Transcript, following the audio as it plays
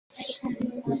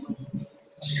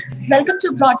Welcome two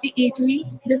Broadway A to E.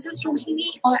 This is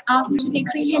Rohini और आप मुझे देख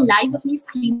रहे हैं लाइव अपनी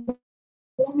स्क्रीन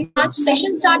में। आज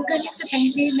सेशन स्टार्ट करने से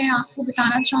पहले मैं आपको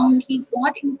बताना चाहूँगी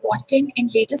बहुत इंपॉर्टेंट एंड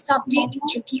लेटेस्ट अपडेट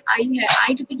जो कि आई है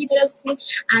IELTS की तरफ से,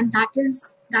 and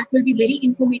that will be very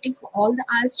informative for all the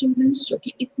IELTS students जो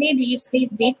कि इतने देर से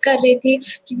वेट कर रहे थे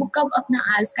कि वो कब अपना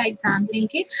IELTS का एग्जाम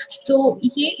देंगे। तो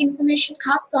ये इंफॉर्मेशन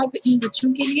खास तौर पे इन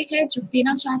बच्चों के लिए है जो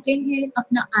देना चाहते हैं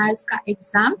अपना IELTS का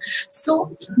exam. So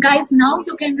guys, now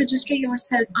you can register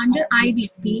yourself under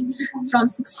IDP from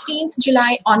 16th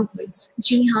July onwards.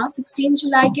 जी हाँ, 16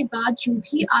 जुलाई के बाद जो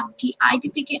भी आपकी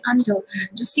IDP के अंदर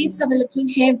जो सीट्स अवेलेबल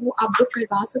है वो आप बुक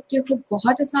करवा सकते हो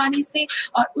बहुत आसानी से,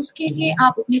 और उसके लिए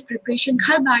आप अपनी प्रिपरेशन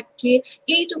घर बैठ के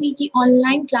A to E की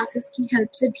ऑनलाइन क्लासेस की हेल्प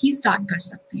से भी स्टार्ट कर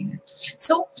सकते हैं।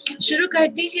 सो शुरू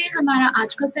करते हैं हमारा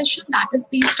आज का session, that is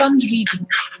based on reading.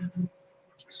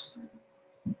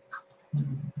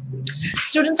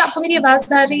 Students, आपको मेरी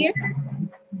आवाज आ रही है?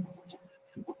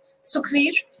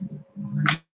 सुखवीर,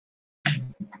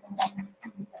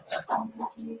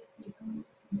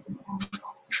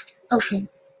 ओके।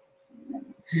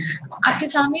 आपके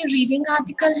सामने रीडिंग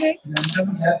आर्टिकल है।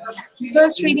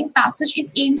 First reading passage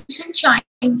is ancient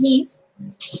Chinese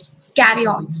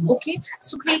carriers. Okay,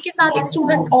 Sukhvir के साथ एक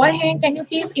स्टूडेंट और है। Can you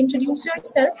please introduce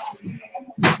yourself?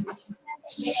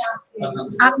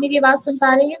 आप मेरी आवाज सुन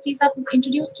पा रहे हैं? प्लीज आप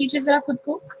इंट्रोड्यूस कीजिए जरा खुद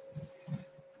को।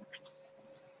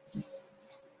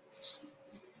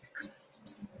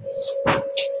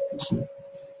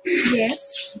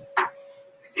 यस,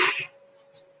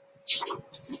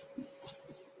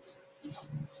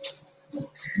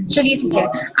 चलिए ठीक है।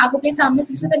 आप अपने सामने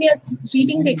सबसे पहले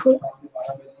रीडिंग देखो,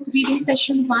 रीडिंग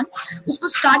सेशन 1। उसको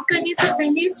स्टार्ट करने से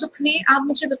पहले सुखवीर, आप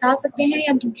मुझे बता सकते हैं,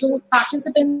 या जो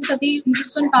पार्टिसिपेंट्स अभी मुझे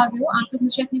सुन पा रहे हो, आप लोग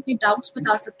मुझे अपने अपने डाउट्स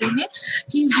बता सकते हैं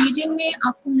कि रीडिंग में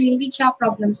आपको मेनली क्या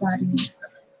प्रॉब्लम्स आ रही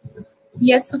हैं।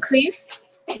 Yes Sukhvir.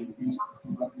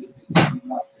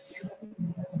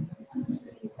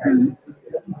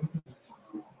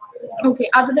 Okay,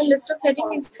 other than list of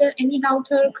heading, is there any doubt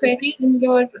or query in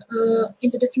your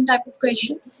in the different type of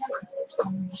questions?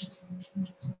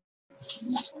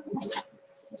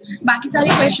 बाकी सारे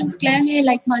questions clear हैं,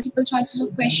 like multiple choices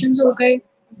of questions हो गए।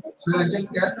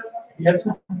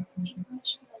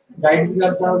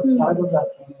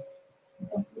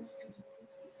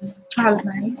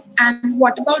 Alright, and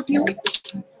what about you?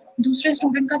 दूसरे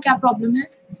student का क्या problem है?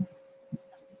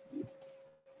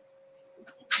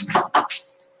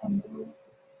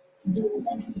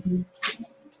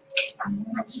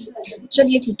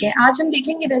 चलिए ठीक है, आज हम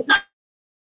देखेंगे वैसे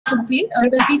should be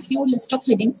will be few list of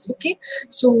headings. Okay,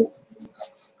 so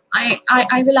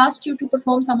I will ask you to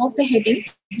perform some of the headings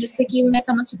जिससे कि मैं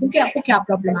समझ सकूं कि आपको क्या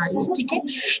प्रॉब्लम आ रही है। ठीक है,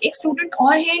 एक स्टूडेंट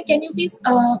और है। Can you please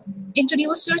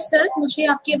introduce yourself? मुझे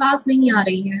आपकी आवाज नहीं आ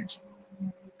रही है।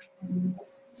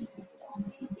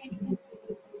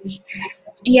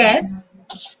 यस,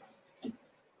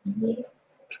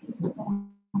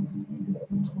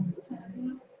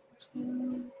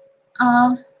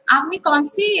 आपने कौन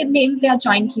सी नेम से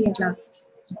ज्वाइन की है क्लास?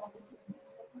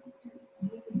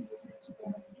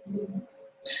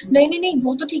 नहीं,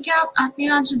 वो तो ठीक है। आपने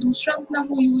आज दूसरा अपना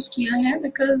वो यूज किया है,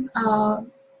 बिकॉज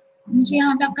मुझे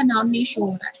यहाँ पे आपका नाम नहीं शो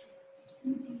हो रहा है।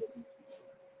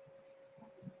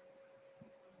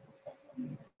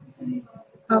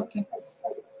 ओके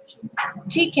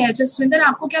ठीक है। जसविंदर,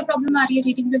 आपको क्या प्रॉब्लम आ रही है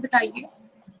रीडिंग में, बताइए।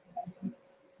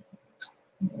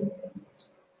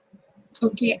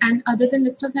 Okay, and other than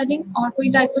list of heading, और कोई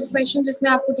टाइप ऑफ क्वेश्चन जिसमें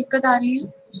आपको दिक्कत आ रही है?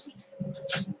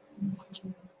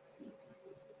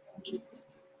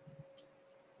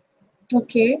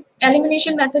 ओके,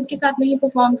 एलिमिनेशन मेथड के साथ नहीं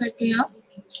परफॉर्म करते हैं आप?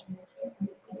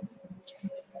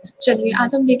 चलिए,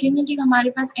 आज हम देखेंगे कि हमारे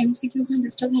पास MCQs और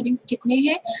लिस्ट ऑफ हेडिंग्स कितने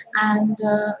हैं, एंड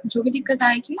जो भी दिक्कत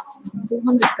आएगी वो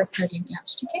हम डिस्कस करेंगे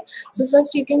आज। ठीक है, so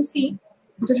first you can see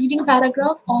the reading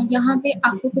paragraph, और यहाँ पे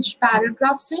आपको कुछ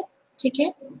पैराग्राफ्स हैं। ठीक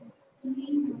है,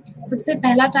 सबसे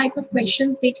पहला टाइप ऑफ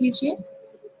क्वेश्चंस देख लीजिए।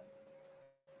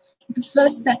 The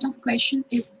first set of question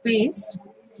is based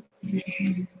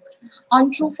on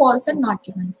true, false and not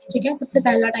given. ठीक है, सबसे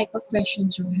पहला टाइप ऑफ क्वेश्चन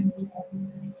जो है।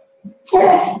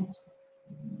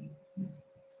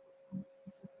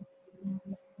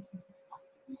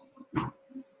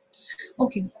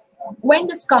 Okay, when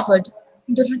discovered,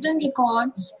 the written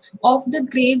records of the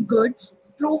grave goods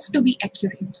proved to be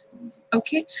accurate.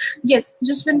 Okay, yes,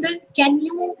 Jaswinder, can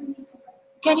you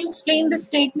explain the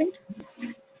statement?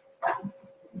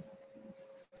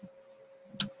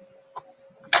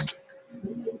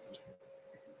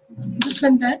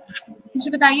 Jaswinder,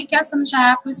 मुझे बताइए क्या समझ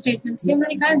आया आपको स्टेटमेंट से?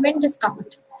 उन्होंने कहा when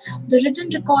discovered, The written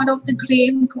record of the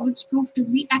grave goods proved to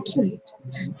be accurate.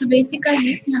 So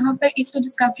basically यहाँ पर एक तो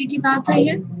discovery की बात हुई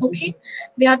है, okay?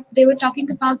 They were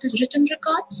talking about the written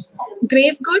records,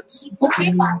 grave goods, okay,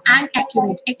 and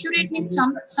accurate. Accurate means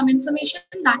some information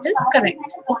that is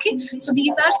correct, okay? So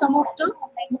these are some of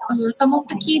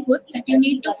the keywords that you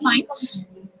need to find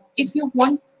if you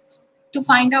want to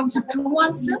find out the true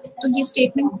answer. तो ये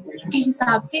statement के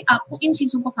हिसाब से आपको इन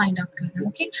चीजों को find out करना है,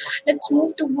 okay? Let's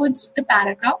move towards the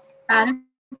paragraph and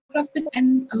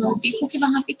देखो कि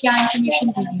वहाँ पे क्या information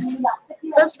दी है.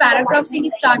 फर्स्ट पैराग्राफ से ही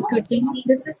स्टार्ट करते हैं.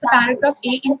 This is the paragraph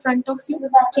A in front of you,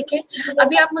 ठीक है.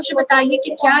 अभी आप मुझे बताइए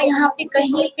कि क्या यहाँ पे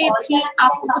कहीं पे भी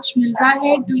आपको कुछ मिल रहा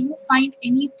है. Do you find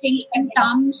anything in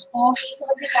terms of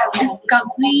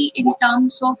discovery, in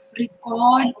terms of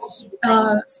records,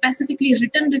 specifically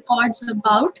written records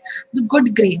about the good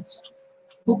Graves,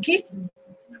 okay.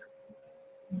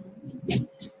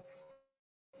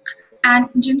 And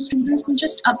Jin students ने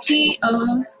जस्ट अभी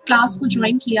क्लास को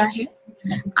ज्वाइन किया है,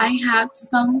 I have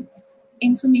some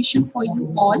information for you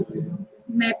all.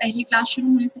 मैं पहले class शुरू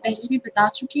होने से पहले भी बता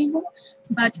चुकी हूँ,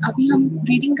 but अभी हम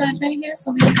रीडिंग कर रहे हैं,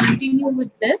 so we'll continue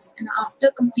with this, and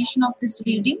after completion of this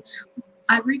reading,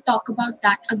 I will talk about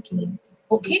that again.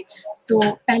 Okay? तो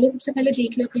पहले सबसे पहले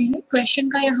देख लेते हैं क्वेश्चन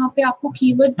का यहाँ पे आपको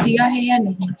कीवर्ड दिया है या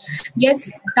नहीं. Yes,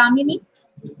 दामिनी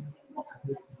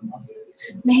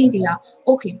नहीं दिया.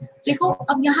 ओके, देखो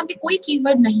अब यहाँ पे कोई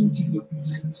कीवर्ड नहीं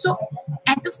है. सो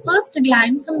एट द फर्स्ट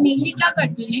ग्लैंस हम मेनली क्या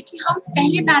करते हैं कि हम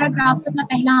पहले पैराग्राफ से अपना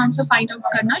पहला आंसर फाइंड आउट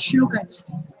करना शुरू कर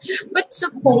देते हैं. बट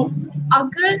सपोज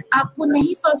अगर आपको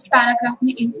नहीं फर्स्ट पैराग्राफ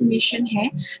में इंफॉर्मेशन है,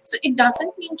 सो इट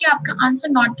डजंट मीन कि आपका आंसर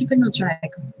नॉट गिवन हो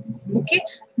जाएगा. ओके,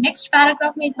 नेक्स्ट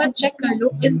पैराग्राफ में एक बार चेक कर लो.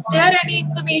 Is there any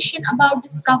information about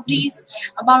discoveries,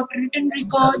 about written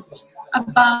records,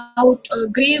 about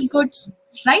grave goods,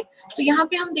 right. तो यहाँ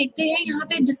पे हम देखते हैं, यहाँ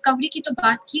पे डिस्कवरी की तो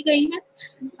बात की गई है.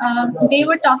 दे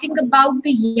वर टॉकिंग अबाउट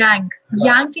द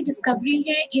यांग की डिस्कवरी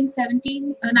है इन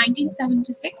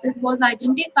 1976. It was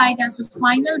identified as the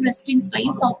final resting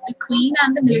place of the queen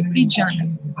and the military general.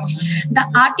 The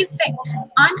artefact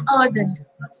unearthed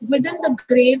within the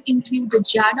grave include the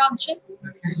jade object,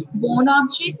 bone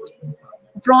object,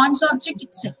 bronze object,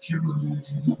 etc.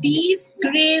 These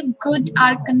grave goods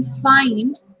are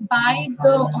confined by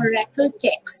the oracle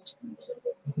text,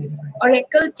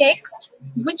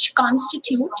 which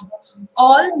constitute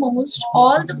almost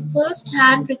all the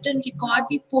first-hand written record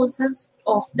we possess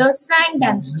of the Sang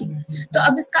dynasty. तो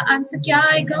अब इसका answer क्या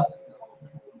आएगा?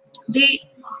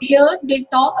 They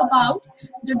talk about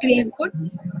the grave good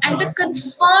and the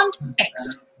confirmed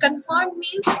text. Confirmed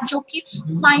means जो कि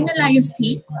finalized थी,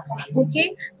 okay,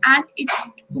 and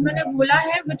उन्होंने बोला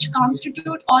है which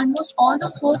constitute almost all the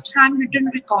first hand written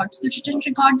records. तो written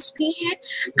records भी है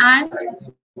and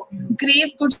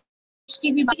grave goods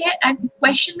की भी है. and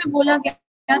question में बोला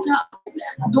गया था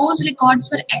those records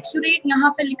were accurate.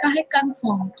 यहाँ पे लिखा है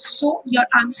confirmed, so your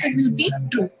answer will be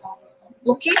true.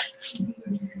 okay,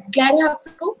 clear है आप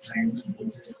सबको?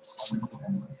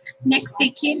 नेक्स्ट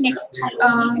देखिए,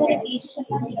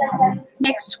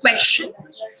 next question.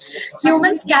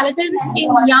 Human skeletons in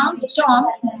young Tom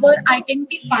were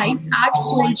identified as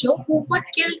soldiers who were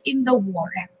killed in the war.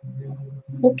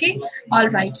 Okay, all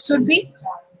right. Surbhi,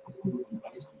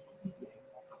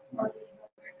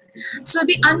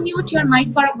 unmute your mic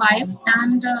for a while,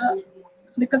 and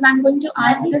because I'm going to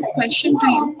ask this question to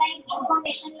you.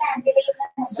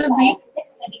 Surbhi,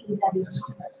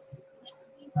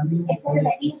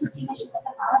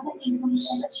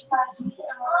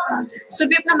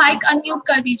 सुबह अपना mic unmute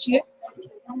कर दीजिए.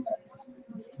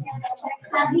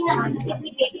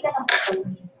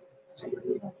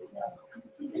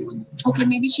 Okay,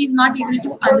 maybe she's not able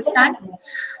to understand.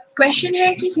 Question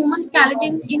है कि human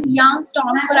skeletons in young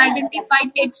Tom were identified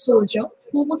as soldiers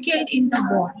who were killed in the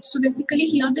war. So basically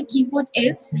here the keyword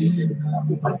is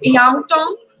young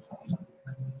Tom,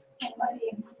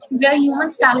 where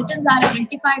human skeletons are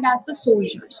identified as the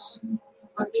soldiers.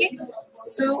 Okay,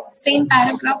 so same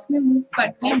paragraph में move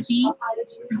करते हैं.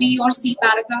 B और C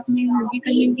paragraph में होगी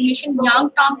कहीं information. Young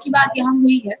Tom की बात यहाँ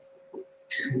हुई है.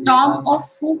 Tomb of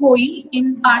Fu Hoi in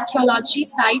archaeology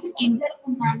site in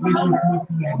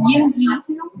Yinzhou,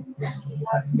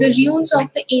 the ruins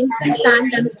of the ancient San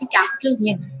dynasty capital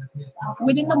Yin,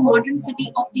 within the modern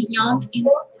city of the Yang in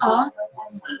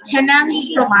Henan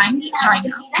province,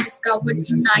 China. Discovered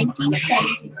in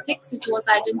 1976, it was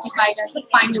identified as a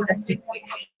final resting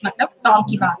place. मतलब Tom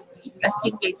की बात हुई,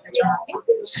 resting place है जहाँ पे.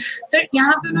 फिर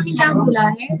यहाँ पे उन्होंने क्या बोला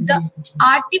है? The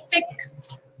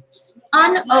artifact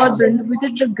Unearthed with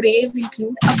the grave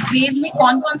include, अब ग्रेव में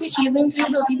कौन कौन सी चीजें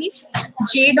इंक्लूड होती थी?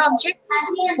 Z objects,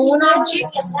 bone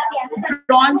objects,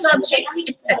 bronze objects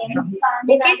etcetera.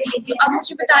 Okay, तो अब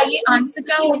मुझे बताइए आंसर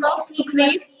क्या होगा?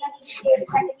 सुखवीर,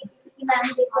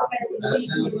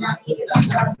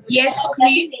 यस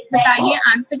सुखवीर बताइए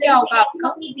आंसर क्या होगा आपका?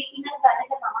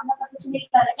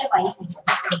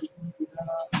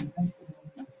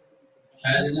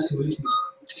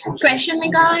 क्वेश्चन में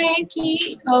कहा है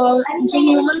कि जो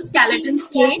ह्यूमन स्केलेटन्स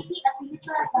थे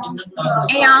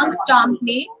एयांग टॉम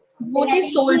में, वो थे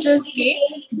सोल्जर्स के,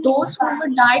 those who were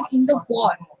died in the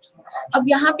war. अब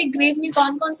यहाँ पे ग्रेव में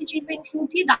कौन कौन सी चीजें इंक्लूड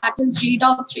थी? That is Z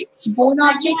objects, bone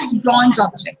objects, bronze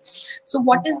objects. So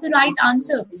what is the right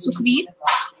answer? Sukhvir,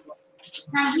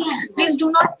 please do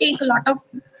not take a lot of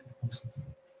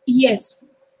yes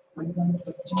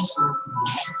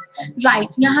right.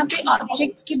 यहाँ पे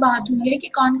ऑब्जेक्ट्स की बात हुई है कि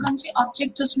कौन कौन से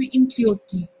ऑब्जेक्ट्स उसमें इंक्लूड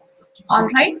थे।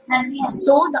 Alright,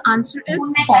 so the answer is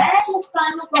false.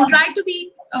 And try to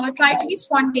be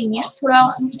spontaneous. थोड़ा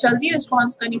जल्दी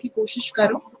रिस्पॉन्स करने की कोशिश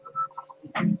करो।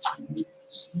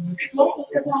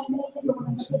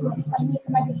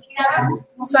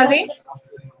 सॉरी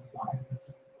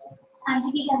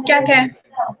क्या क्या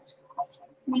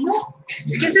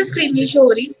किस स्क्रीन नहीं शो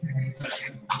हो रही?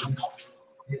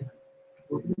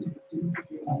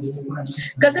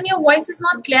 Gagan, your voice is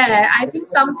not clear. I think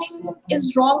something is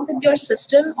wrong with your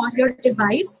system or your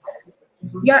device.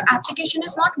 Your application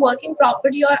is not working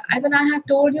properly, or even I have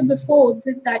told you before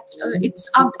that it's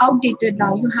outdated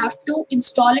now. You have to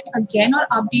install it again or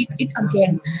update it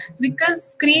again because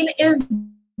screen is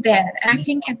there. And I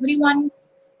think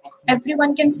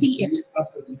everyone can see it.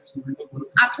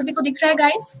 आप सभी को दिख रहा है,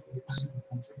 guys?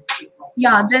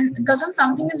 Yeah. Then Gagan,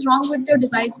 something is wrong with your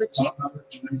device, बच्चे,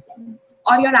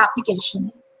 or your application.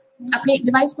 अपने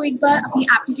device को एक बार, अपनी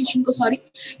एप्लीकेशन को सॉरी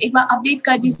एक बार अपडेट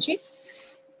कर दीजिए।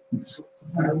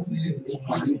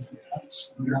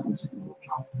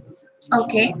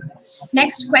 Okay,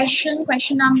 next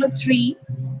question number 3.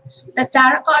 The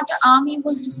terracotta army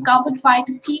was discovered by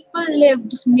the people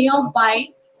lived nearby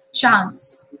chance.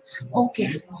 Okay,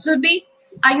 Surbi,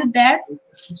 are you there?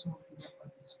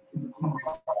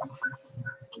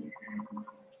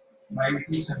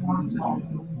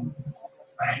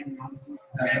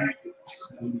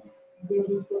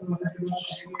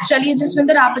 चलिए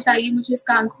जसविंदर आप बताइए मुझे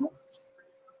इसका आंसर।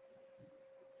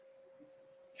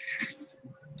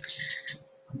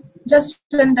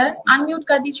 जसविंदर अनम्यूट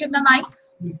कर दीजिए अपना माइक।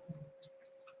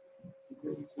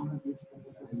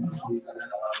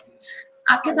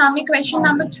 आपके सामने क्वेश्चन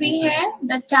नंबर 3 है।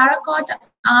 The terracotta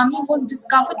army was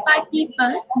discovered by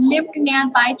people lived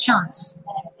nearby chance.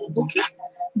 Okay,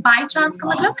 by chance का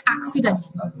मतलब एक्सीडेंट,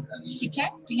 ठीक है?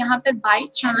 तो यहाँ पर by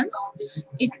chance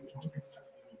it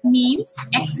means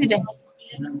accident.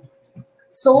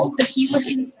 So the keyword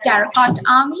is terracotta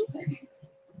army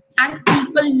and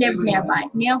people live nearby.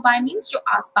 Nearby means जो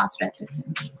आसपास रहते थे।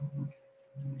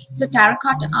 So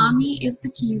terracotta army is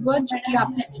the keyword जो कि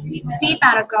आपको सी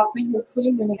पैराग्राफ में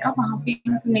होपफुली मिलेगा। वहाँ पे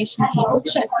इंफॉर्मेशन थी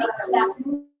कुछ ऐसी।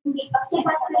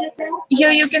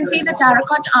 Here you can see the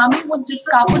terracotta army was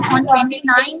discovered on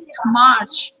 29th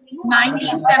March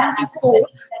 1974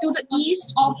 to the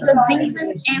east of the Xingzhen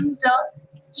and the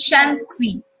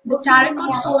Shanxi. The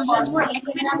terracotta soldiers were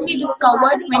accidentally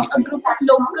discovered when a group of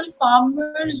local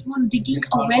farmers was digging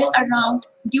a well around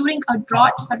during a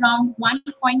drought around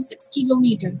 1.6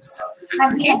 kilometers.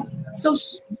 Okay, so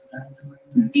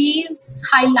these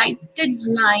highlighted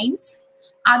lines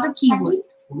are the keyword.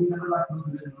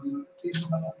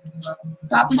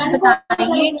 तो आप मुझे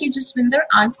बताइए कि Jaswinder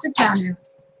answer क्या है?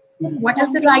 What is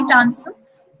the right answer?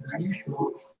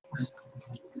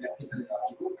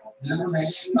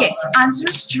 Yes, answer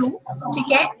is true.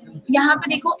 ठीक है, यहाँ पे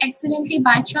देखो एक्सीडेंटली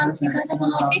बाय चांस लिखा था,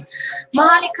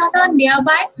 वहाँ लिखा था नियर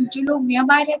बाय, जो लोग नियर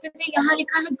बाय रहते थे। यहाँ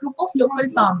लिखा है group of local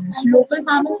farmers. Local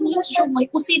farmers means जो वही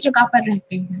उसी जगह पर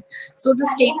रहते हैं। So the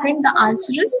statement, the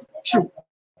answer is true.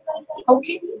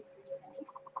 Okay,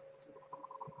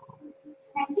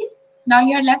 now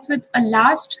you are left with a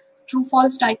last true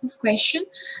false type of question.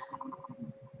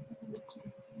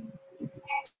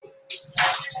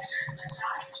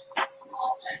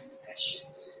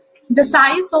 The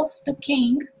size of the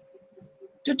king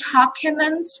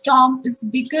Tutankhamun's tomb is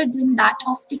bigger than that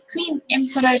of the Queen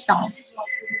Emperor tomb.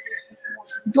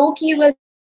 दो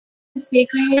keywords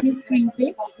देख रहे हैं screen पे।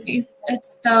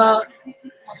 It's the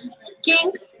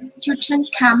King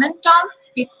Tutankhamun tomb,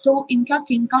 एक तो इनका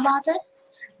king का बात है,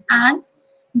 and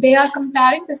they are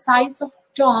comparing the size of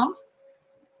tomb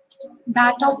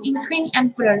that of in Queen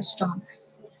Emperor's tomb.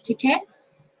 ठीक है,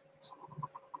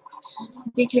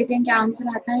 देख लेते हैं क्या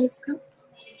आंसर आता है इसका।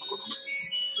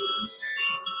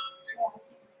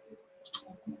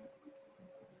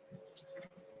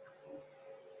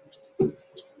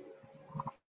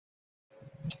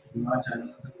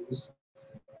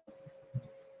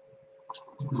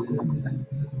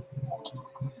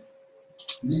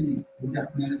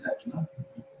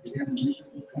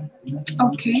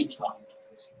 ओके,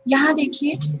 यहाँ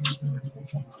देखिए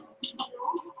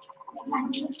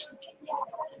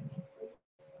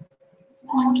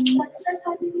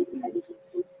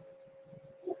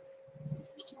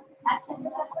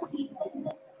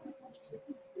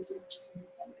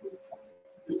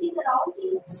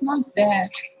it's not there.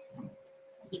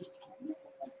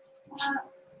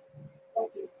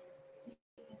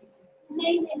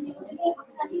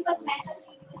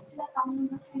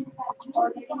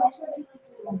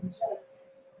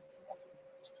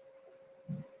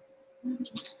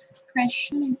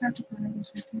 Question एक बार दोबारा देख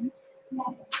लेते हैं।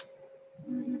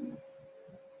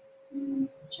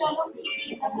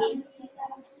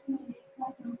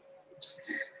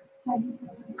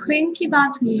 क्वीन की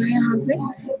बात हुई है यहाँ पे,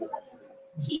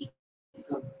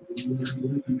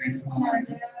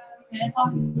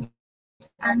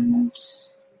 एंड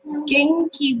किंग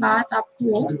की बात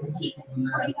आपको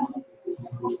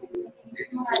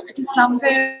it is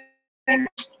somewhere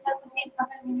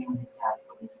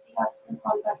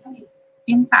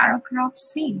in paragraph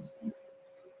C.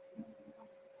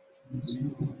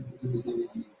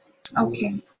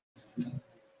 Okay.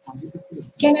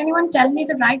 Can anyone tell me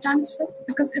the right answer?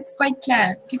 Because it's quite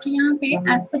clear. क्योंकि यहाँ पे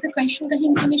as per the question कहीं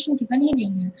information given ही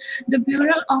नहीं है. The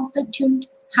burial of the tuned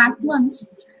Hackmans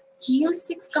yields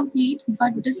 6 complete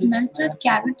but dismelted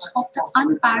carats of the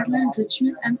unparalleled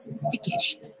richness and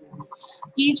sophistication.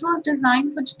 Each was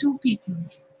designed for 2 people,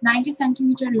 90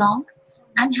 centimeter long,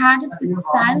 and had its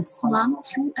sails swung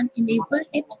through and enabled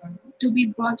it to be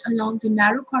brought along the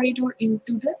narrow corridor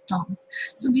into the tomb.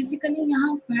 So basically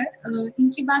यहाँ पर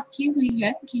इनकी बात की हुई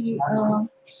है कि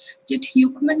did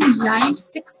Huckman yield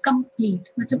 6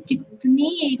 complete, मतलब कितनी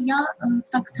एरिया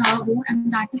तक था वो, and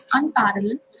that is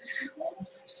unparalleled,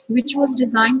 which was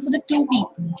designed for the 2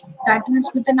 people, that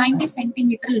was with the 90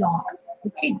 centimeter long.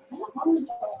 Okay,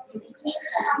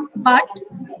 but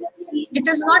it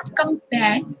is not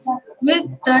compared with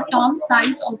the tomb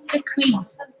size of the queen.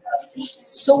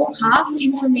 So half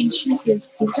information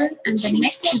is given and the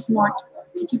next is not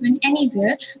given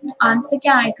anywhere. तो answer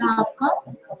क्या आएगा आपका?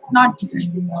 Not given.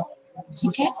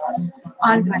 ठीक है?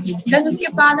 All right. Then उसके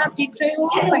बाद आप देख रहे हो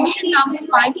question number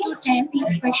 5 to 10.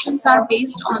 These questions are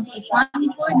based on one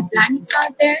word. Blanks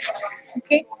are there.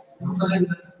 Okay.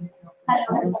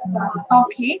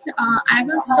 Okay. I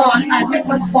will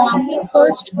perform the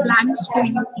first blanks for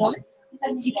you all.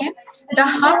 ठीक है? The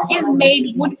hub is made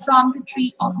wood from the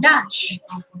tree of dash.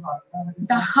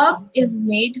 The hub is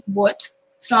made wood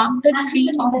from the tree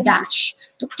of dash.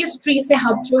 तो किस tree से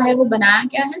hub जो है वो बनाया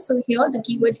गया है? So here the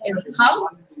keyword is hub.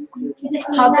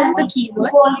 Hub is the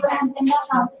keyword.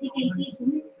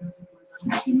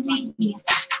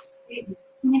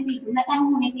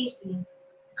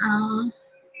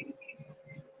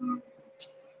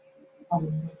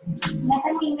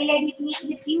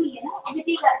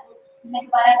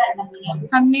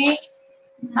 हमने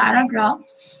पैराग्राफ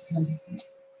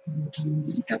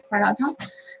पढ़ा था,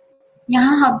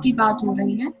 यहाँ हब की बात हो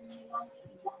रही है.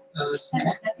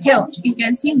 Here you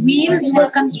can see wheels were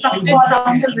constructed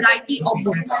from the variety of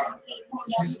woods.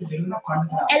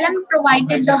 LM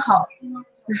provided the hub,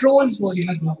 rosewood,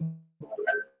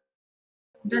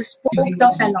 the spoke,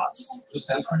 the fellows.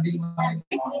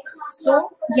 So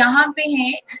यहाँ पे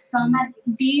है from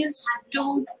these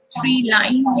 2-3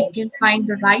 lines you can find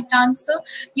the right answer.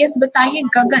 Yes, बताइए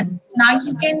गगन. Now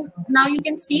you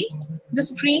can see the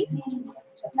screen.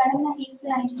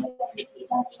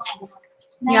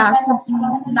 Yeah, so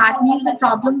that means a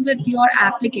problem with your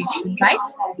application, right?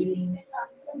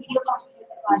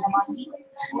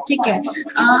 ठीक है.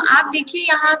 आप देखिए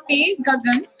यहाँ पे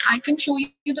गगन, I can show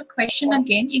you the question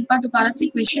again. एक बार दोबारा से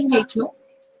question देख लो.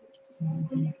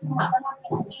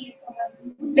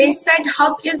 They said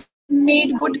hub is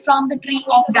made wood from the tree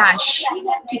of dash.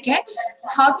 ठीक है.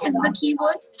 Hub is the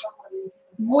keyword,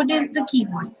 wood is the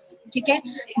keyword. ठीक है.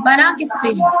 बना किससे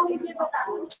है?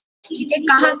 ठीक है.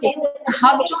 कहाँ से?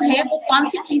 हब जो है वो कौन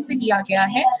सी ट्री से लिया गया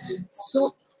है? So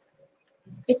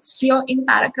it's here in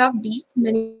paragraph D.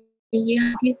 मैंने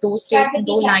ये थी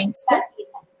 2 लाइन्स पर.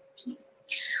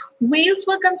 Wheels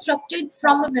were constructed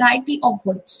from a variety of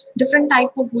woods. Different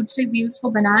type of wood से wheels को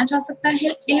बनाया जा सकता है.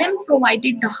 Elim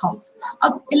provided the hub.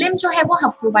 अब Elim जो है वो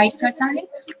hub provide करता है.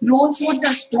 Rosewood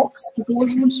the spokes.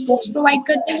 Rosewood spokes provide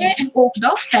करते हैं and oak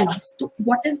the felloes. तो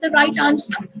what is the right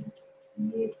answer?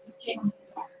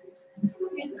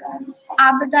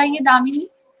 आप बताइए Damini.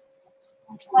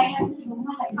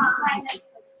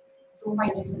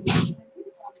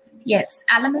 Yes,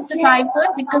 alum is the right word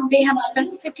because they have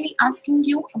specifically asking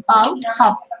you about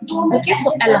hub. Okay,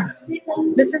 so alum.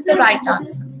 This is the right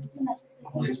answer.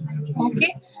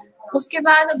 Okay. उसके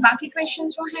बाद बाकी question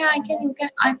जो है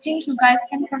I think you guys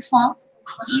can perform.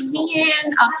 Easy है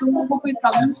and आप लोगों को कोई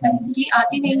प्रॉब्लम स्पेसिफिकली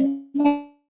आती नहीं है.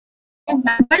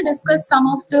 We'll discuss some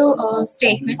of the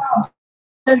statements.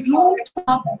 The root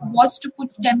hub was to put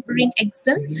tempering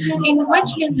axle, in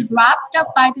which is wrapped up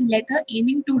by the leather,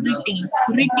 aiming to retain.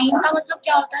 Retain का मतलब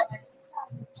क्या होता है?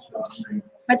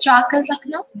 बचा कर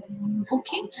रखना.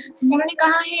 Okay. उन्होंने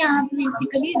कहा है यहाँ पे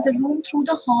basically the room through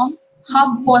the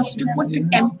hub was to put a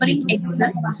tempering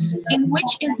axle, in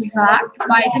which is wrapped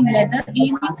by the leather,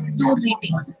 aiming to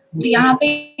retain. तो यहाँ पे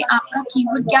आपका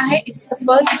कीवर्ड क्या है? It's the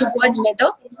first word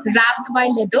leather, wrapped by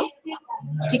leather.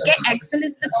 ठीक है. Axle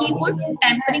is the keyword,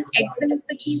 tempering axle is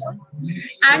the keyword,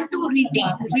 and to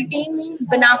retain. Retain means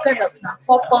बनाकर रखना,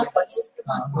 for purpose.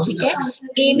 ठीक है.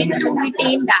 Aiming to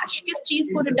retain dash. किस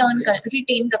चीज को retain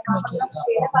रखने के लिए.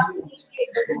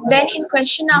 Then in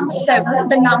question number 7,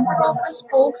 the number of the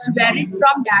spokes varied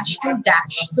from dash to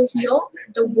dash. So here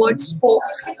the word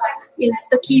spokes is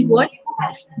the keyword.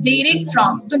 Varied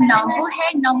from, तो number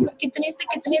है, number कितने से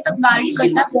कितने तक vary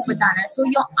करता है वो बताना है. So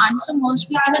your answer must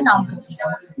be in a numbers.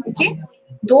 Okay,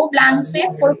 2 blanks है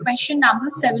for question number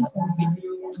 7 only.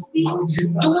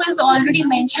 2 is already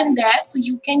mentioned there, so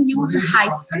you can use a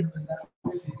hyphen.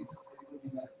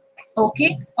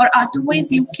 Okay, or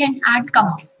otherwise you can add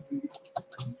comma.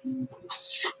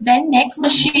 Then next, the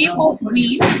shape of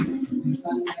wheel.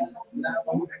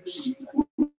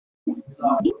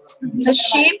 The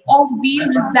shape of wheel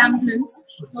resemblance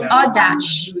a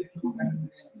dash.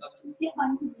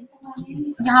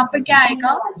 यहाँ पर क्या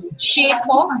आएगा? Shape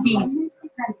of wheel.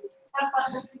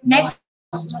 Next,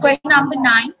 question number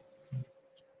 9.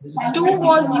 2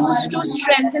 was used to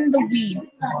strengthen the wheel.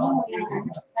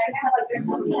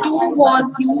 2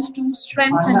 was used to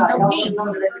strengthen the wheel.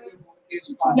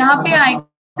 यहाँ पे आएगा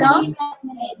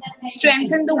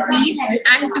strengthen the wheel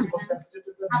and 2.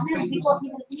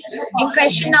 In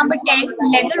question number 10,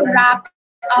 leather wrapped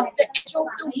up the edge of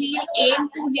the wheel aim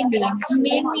to remain.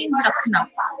 Remain means रखना.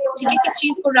 ठीक है. किस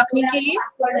चीज को रखने के लिए?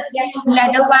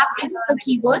 Leather wrapped is the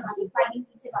keyword.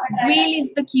 Wheel is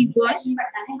the keyword.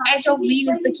 Edge of wheel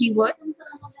is the keyword.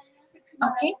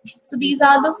 Okay, so these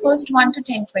are the first 1 to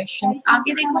 10 questions.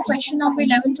 आगे देखो question number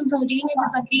 11 to 13. It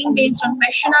is again based on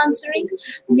question answering,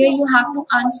 where you have to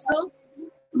answer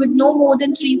with no more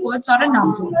than 3 words or a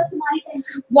number.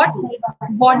 What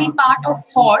body part of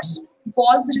horse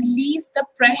was released the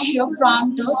pressure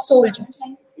from the soldiers?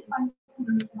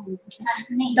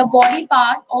 The body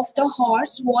part of the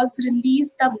horse was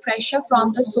released the pressure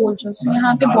from the soldiers. So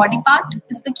यहाँ पे body part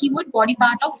is the keyword. Body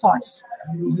part of horse.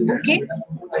 Okay,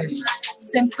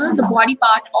 simple. The body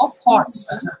part of horse.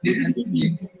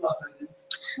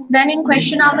 Then in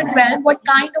question number 12, what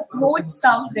kind of road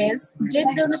surface did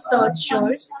the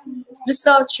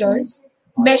researchers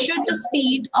measure the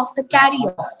speed of the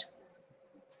chariot?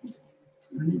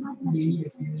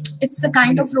 It's the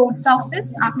kind of road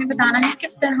surface. आपने बताना है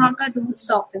किस तरह का road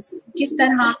surface, किस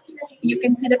तरह, you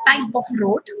can see the type of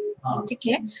road. ठीक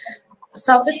है.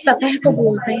 Surface सतह को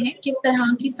बोलते हैं. किस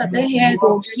तरह की सतह है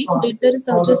रोड की? Did the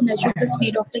researchers measure the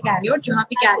speed of the chariot? जहाँ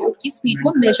पे chariot की speed को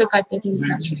measure करते थे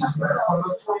researchers.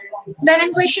 Then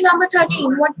in question number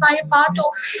 13, what part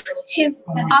of his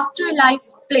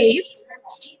afterlife place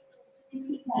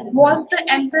was the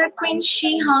Emperor Queen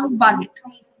Shi Hung buried?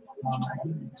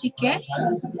 ठीक है.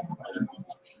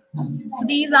 So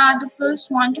these are the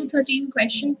first 1 to 13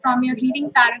 questions from your reading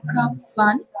paragraph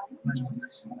 1.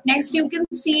 Next, you can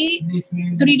see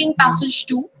the reading passage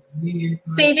 2,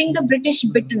 saving the British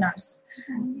bitterners.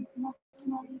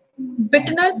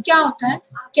 Bitterners क्या होता है?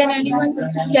 Can anyone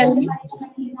tell me?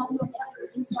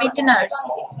 Bitterners.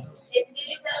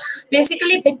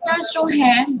 Basically, bitterners जो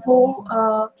हैं वो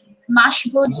mash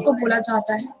birds को बोला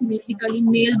जाता है. Basically,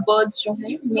 male birds जो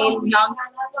हैं, male young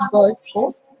birds को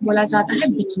बोला जाता है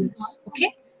bitterners. Okay?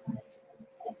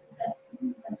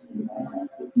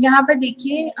 यहाँ पर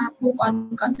देखिए आपको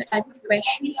कौन सा टाइप ऑफ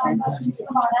क्वेश्चंस है.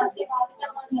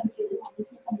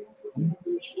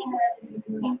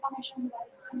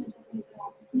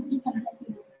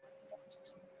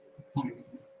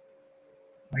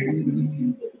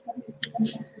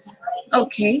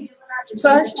 Okay.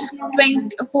 First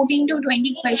 14 to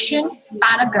 20 question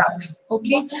paragraph.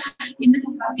 Okay. In the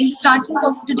starting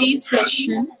of today's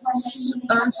session,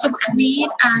 Sukhveer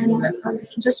and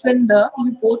Jaswinder,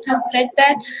 you both have said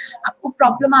that आपको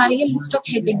problem आ रही है list of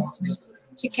headings में.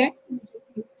 ठीक है?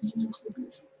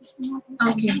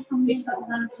 Okay.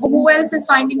 Who else is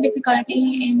finding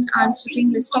difficulty in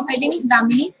answering list of headings?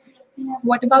 Damini,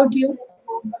 what about you?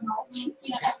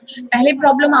 पहले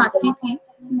problem आती थी.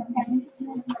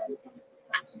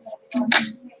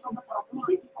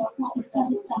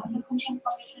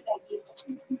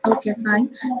 Okay, fine.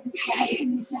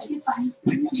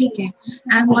 ठीक है.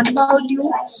 And what about you,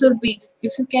 Surbhi?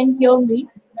 If you can hear me,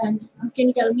 then you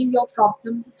can tell me your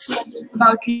problems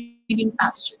about reading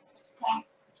passages.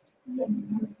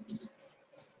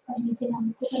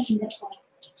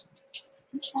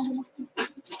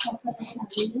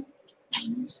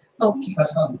 Okay.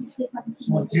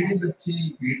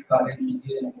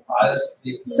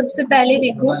 सबसे पहले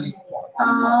देखो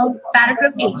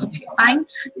paragraph ए. Okay fine.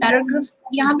 Paragraph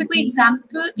यहाँ पे कोई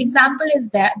example is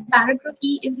there. Paragraph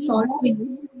E is solve for you.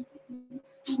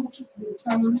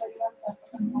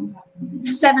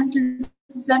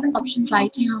 Seventh option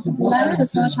right है. यहाँ पे बोला है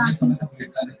research has been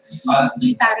successful. E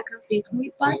paragraph देख लो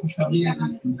एक बार.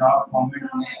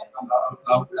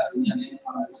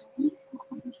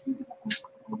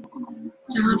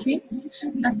 जहाँ पे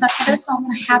the success of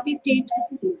a habitat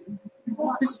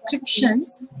prescriptions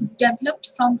developed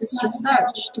from this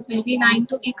research. तो पहली लाइन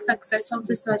तो एक success of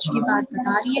research की बात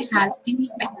बता रही है. has been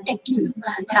spectacular.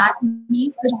 That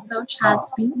means the research has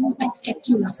been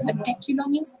spectacular. Spectacular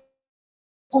means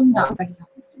उम्दा, बढ़िया.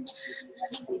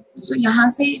 So यहाँ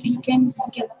से you can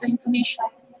get the information.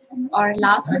 और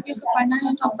लास्ट में भी तो पढ़ना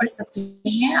है तो आप पढ़ सकते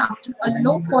हैं. After a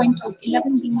low point of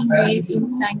 11 being made in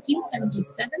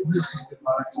 1977,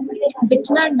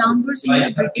 Bittner numbers in the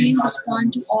Britain respond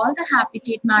to all the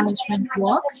habitat management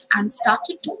work and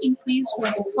started to increase for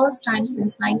the first time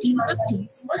since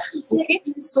 1950s. Okay,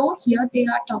 so here they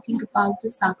are talking about the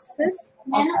success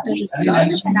of the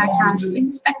research that has been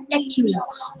spectacular.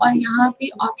 और यहाँ पे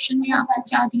option में आपको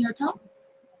क्या दिया था?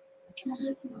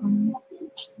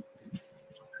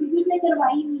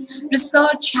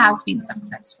 Research has been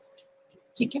successful.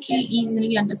 ठीक है, ये easily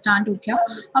understand हो गया.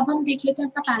 अब हम देख लेते हैं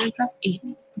अपना पैराग्राफ ए.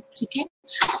 ठीक है,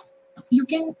 you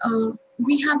can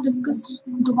we have discussed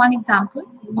the one example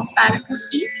of paragraph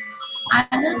E. I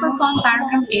will perform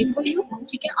paragraph A for you.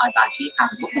 ठीक है, और बाकी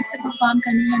आपको खुद से perform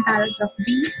करनी है paragraph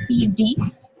B, C, D.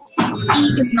 E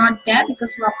is not there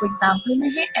because वो आपको example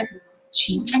में है. F, G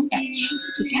and H.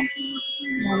 ठीक है,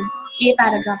 ए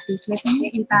पैराग्राफ देख लेते हैं.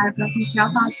 ए पैराग्राफ में क्या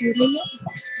बात हो रही है?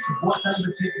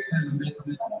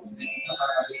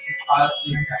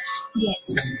 Yes,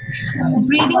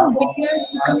 breeding Bittners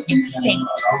become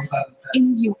extinct in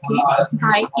UK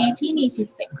by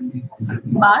 1886,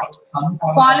 but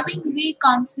following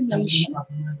reconciliation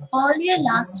earlier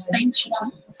last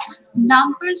century,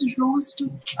 numbers rose to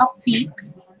a peak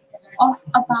of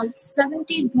about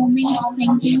 70 booming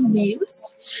singing males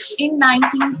in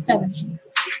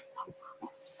 1970s.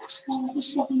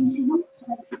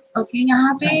 Okay,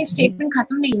 यहाँ पे स्टेटमेंट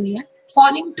खत्म नहीं हुई है.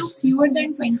 Falling to fewer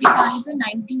than 20 by the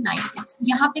 1990s.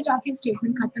 यहाँ पे जाके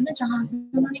statement खत्म है जहाँ पे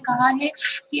उन्होंने कहा है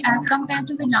कि as compared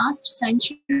to the last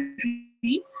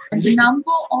century, the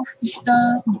number of the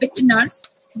Bittners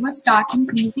was start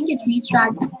increasing. It reached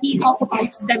at the peak of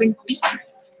about 70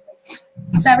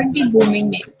 booming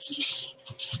males.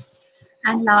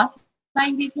 And last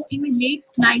time, in the late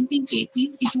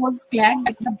 1980s, it was clear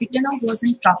that the Bittner was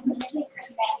in trouble.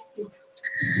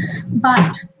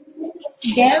 But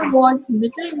there was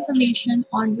little information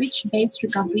on which based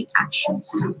recovery action.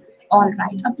 All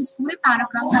right. अब इस पूरे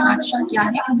paragraph का nutshell क्या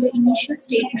है? In the initial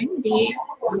statement, they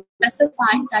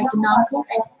specified that the number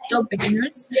of the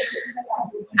Bittners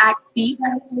at peak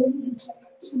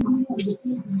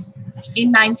in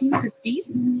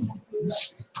 1950s,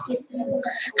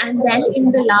 and then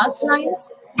in the last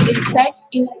lines they said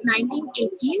in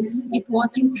 1980s it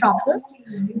was in trouble,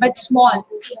 but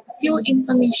few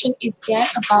information is there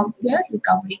about their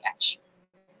recovery action.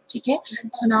 Okay,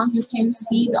 so now you can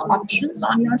see the options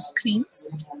on your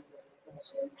screens.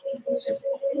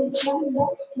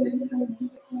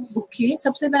 Okay,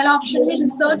 सबसे पहला option है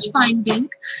research finding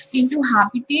into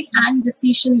habitat and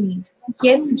decision made.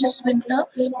 Yes Jaswinder,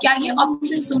 क्या ये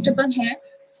option suitable है?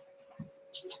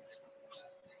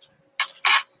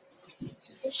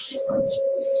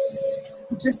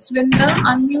 Jaswinder,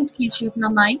 unmute कीजिए अपना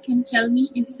mic and tell me,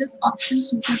 is this option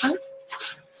suitable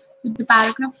with the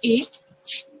paragraph ए?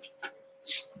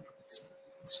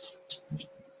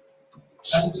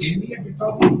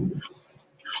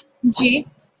 जी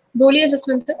बोलिए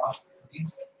जसविंदर।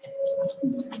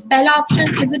 पहला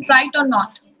ऑप्शन, इज इट राइट और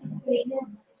नॉट?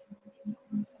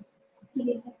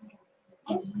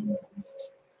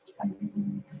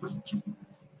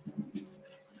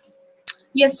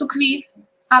 यस सुखवीर,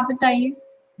 आप बताइए।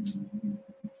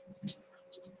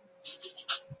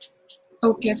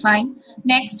 Okay fine,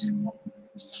 next,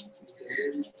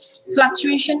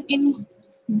 fluctuation in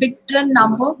बिट्रन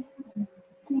number.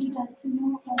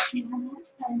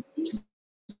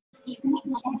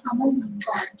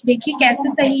 देखिए कैसे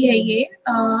सही है ये,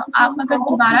 आप अगर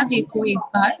दोबारा देखो एक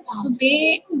बार, सो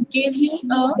they gave you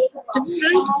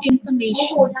different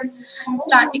information.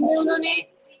 Starting में उन्होंने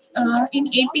इन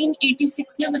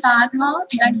 1886 में बताया था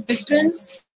दैट बिटरेंस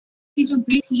की जो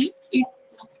ब्रीड थी इट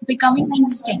बिकमिंग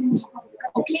इंस्टिंक्ट।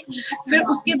 ओके, फिर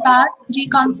उसके बाद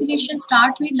रिकॉन्सिलेशन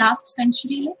स्टार्ट हुई लास्ट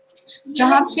सेंचुरी में,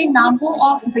 जहाँ पे नंबर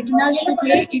ऑफ बिटनर्स जो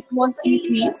थे it was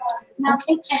increased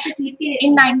okay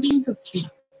in 1950।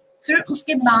 फिर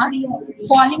उसके बाद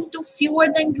फॉलिंग टू फ्यूअर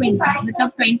देन 20,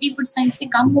 मतलब 20% से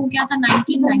कम हो गया था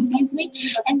 1990s में,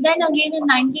 and then again in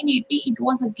 1980 it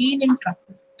was again in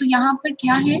trouble. तो यहाँ पर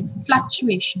क्या है,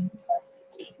 फ्लक्चुएशन।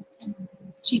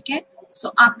 ठीक है, सो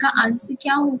आपका आंसर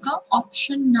क्या होगा,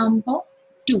 option number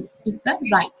 2 is the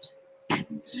right.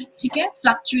 ठीक है,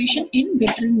 फ्लक्चुएशन इन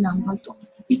बिटरन नंबर। तो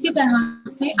इसी तरह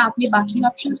से आपने बाकी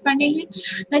ऑप्शंस पढ़ने हैं।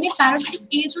 मैंने पैराग्राफ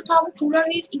ए जो था वो पूरा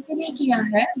रीड इसीलिए किया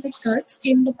है because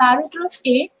in the paragraph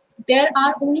A there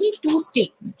are only 2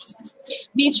 statements.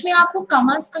 बीच में आपको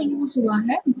कमास का यूज हुआ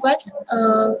है, but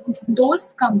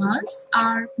those commas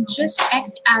are just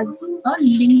act as a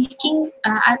linking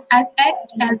as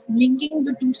act as linking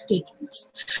the two statements।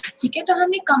 ठीक है, तो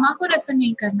हमें कमा को रेफर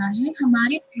नहीं करना है,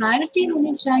 हमारी प्रायोरिटी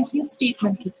होनी चाहिए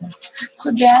स्टेटमेंट की तरफ।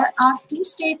 सो देयर आर 2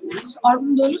 स्टेटमेंट्स और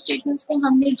उन दोनों स्टेटमेंट्स को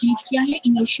हमने रीड किया है,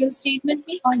 इनिशियल स्टेटमेंट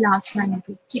भी और लास्ट लाइन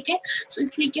भी। ठीक है, सो इस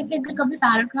तरीके से अगर कभी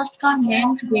पैराग्राफ का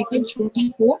लेंथ वेटेज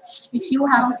छोटी हो, if you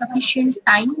have sufficient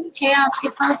time है आपके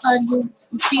पास और you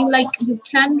feel like you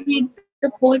can read the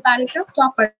whole paragraph, तो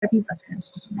आप पढ़ भी सकते हैं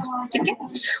इसको। ठीक है,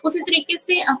 उसी तरीके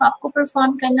से अब आपको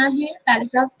परफॉर्म करना है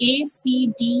paragraph A C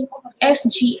D F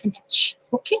G and H.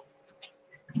 Okay,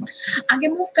 आगे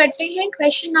मूव करते हैं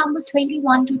question number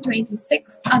 21 to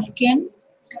 26। Again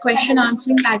question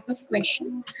answering type of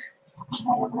question.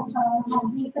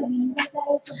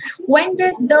 When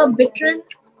did the bittern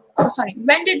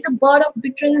when did the bird of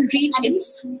bittern reach its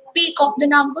peak of the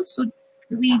number? So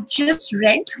we just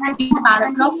read in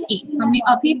paragraph A, हमने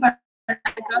अभी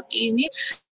paragraph A में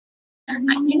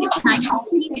I think it's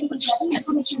 950 में कुछ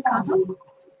ऐसा कुछ लिखा था।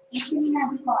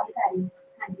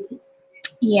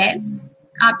 Yes,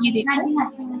 आप ये देखो।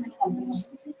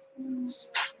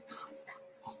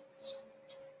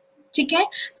 ठीक है,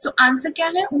 सो आंसर क्या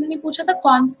है, उन्होंने पूछा था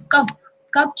कौन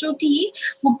कब जो थी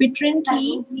वो बिटरन थी,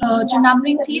 जो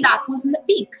नंबरिंग थी that was in the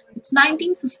peak, it's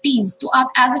 1950s। तो आप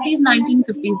एज इट इज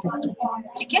 1950s लिख दो।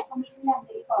 ठीक है,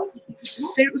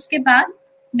 फिर उसके बाद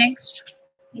नेक्स्ट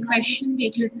क्वेश्चन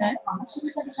देख लेते हैं।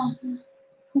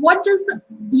 What does the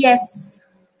yes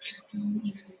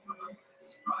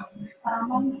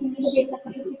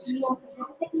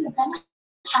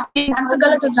answer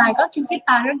गलत हो जाएगा क्योंकि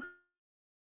पैराग्राफ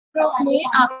में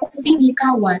आपको 50s लिखा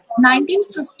हुआ है।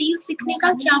 1950s लिखने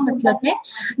का क्या मतलब है,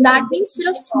 दैट मीन्स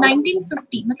सिर्फ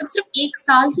 1950 मतलब सिर्फ एक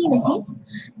साल ही नहीं,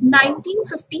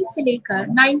 1950 से लेकर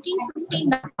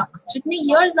 1959 तक जितने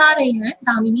इयर्स आ रहे हैं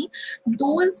Damini,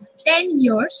 those 10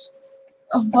 years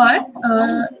were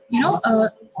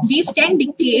these 10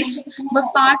 decades were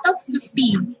part of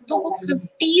 50s। तो वो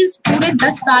 50s पूरे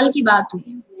 10 साल की बात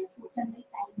हुई।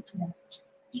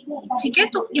 ठीक है,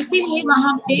 तो इसीलिए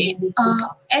वहां पे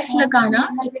एस लगाना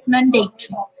इट्स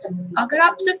मैंडेटरी। अगर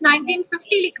आप सिर्फ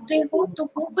 1950 लिखते हो तो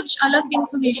वो कुछ अलग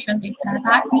इंफॉर्मेशन देता है,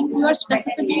 that means you are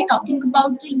specifically talking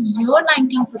about the year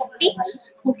 1950।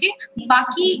 Okay,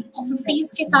 बाकी 50s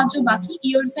के साथ जो बाकी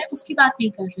ईयर्स है उसकी बात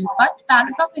नहीं कर रहे, बट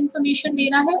पैराग्राफ इंफॉर्मेशन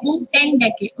देना है उन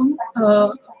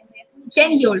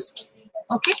 10 years की।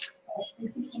 Okay,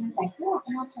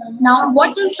 Now, what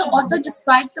does the author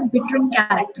describe the bittern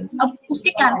characters? अब उसके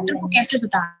कैरेक्टर को कैसे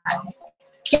बताया है,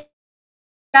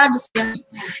 क्या डिस्प्ले,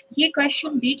 ये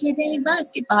क्वेश्चन देख लेते हैं एक बार,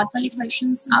 इसके बाद वाले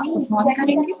क्वेश्चंस आपको सॉल्व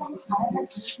करेंगे।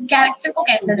 कैरेक्टर को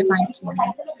कैसे डिफाइन किया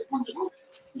है,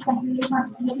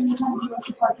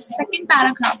 सेकंड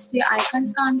पैराग्राफ से आएगा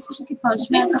इसका आंसर, क्योंकि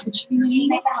फर्स्ट में ऐसा कुछ भी नहीं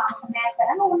है।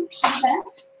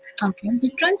 Okay,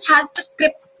 bitterns has the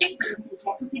cryptic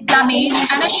plumage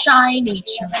and a shy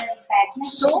nature.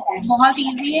 So बहुत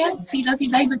easy है, सीधा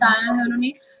सीधा ही बताया है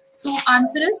उन्होंने। So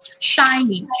answer is shy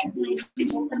nature।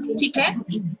 ठीक है,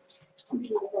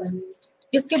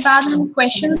 इसके बाद हम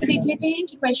क्वेश्चंस देख लेते हैं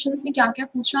कि क्वेश्चंस में क्या क्या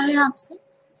पूछा है आपसे।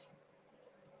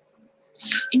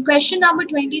 In question number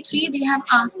 23, they have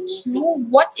asked you,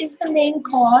 what is the main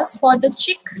cause for the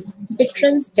chick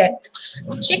bitterns death?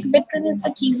 Chick bittern is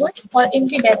the keyword और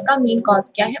इनके death का main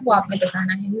cause क्या है वो आपने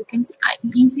बताना है. You can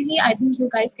easily, I think you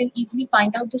guys can easily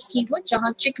find out this keyword.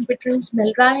 जहाँ chick bitterns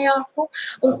मिल रहा है आपको,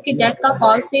 उसके death का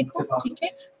cause देखो, ठीक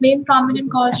है. Main prominent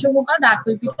cause जो होगा, that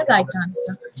will be the right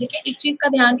answer. ठीक है. एक चीज का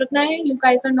ध्यान रखना है, you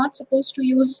guys are not supposed to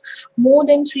use more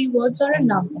than 3 words or a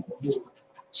number.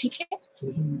 ठीक है.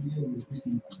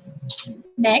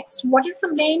 Next, what is the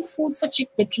main food for chick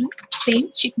bittern? Same,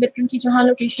 chick bittern की जहाँ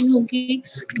लोकेशन होगी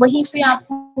वहीं पे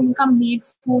आपको उनका मेड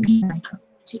फूड मिलेगा.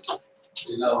 ठीक है.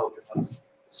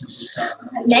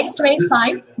 Next,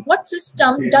 25. What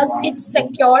system does it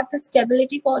secure the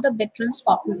stability for the bitterns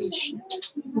population?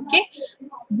 Okay.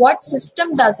 What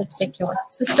system does it secure?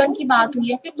 System की बात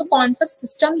हुई है कि तो कौन सा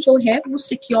system जो है वो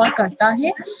secure करता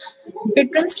है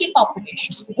bitterns की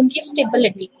population, उनकी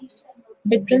stability को.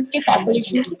 Bitterns के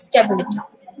population की stability.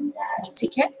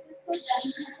 ठीक है.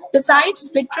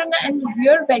 Besides bittern and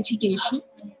rear vegetation,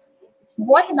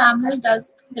 what mammal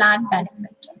does plant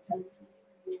benefit?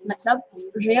 मतलब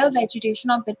rear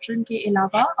vegetation और bittern के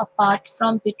अलावा, apart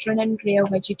from bittern and rear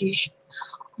vegetation,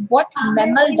 what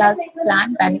mammal does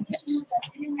plant benefit?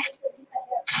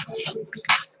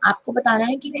 आपको बताना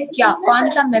है कि क्या कौन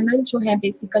सा mammal जो है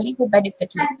basically वो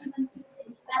benefit लेता है.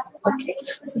 Okay,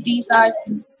 so these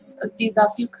are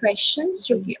few questions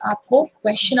जो कि आपको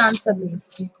question answer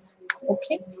based है.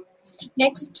 Okay,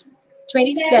 next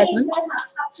 27.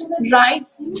 Write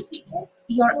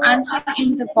your answer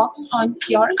in the box on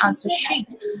your answer sheet.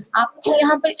 आपको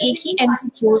यहाँ पर एक ही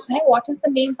MCQs है. What is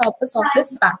the main purpose of this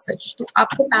passage? तो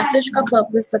आपको passage का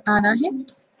purpose बताना है.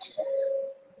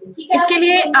 इसके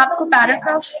लिए आपको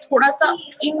पैराग्राफ थोड़ा सा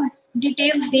इन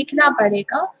डिटेल देखना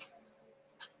पड़ेगा.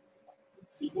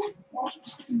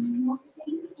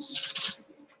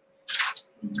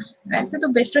 वैसे तो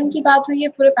बिटरन की बात हुई है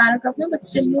पूरे पैराग्राफ में, but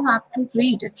still you have to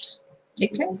read it.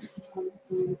 ठीक है.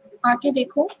 आगे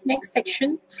देखो, नेक्स्ट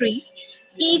सेक्शन 3,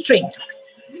 ई ट्रेनिंग,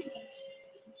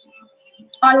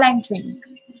 ऑनलाइन ट्रेनिंग,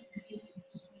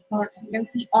 और you can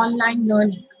see online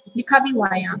learning लिखा भी हुआ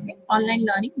है यहाँ पे. Online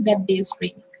learning, web based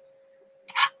training.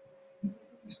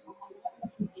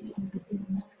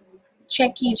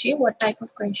 Check कीजिए व्हाट टाइप ऑफ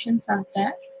क्वेश्चंस आता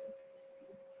है.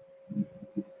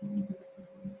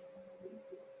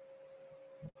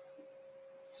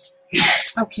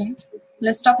 ओके,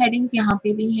 लिस्ट ऑफ हेडिंग्स यहाँ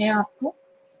पे भी है आपको.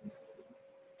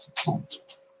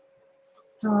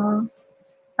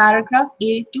 Paragraph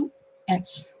A to F.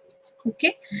 Okay,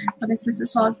 अब इसमें से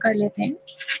सॉल्व कर लेते हैं.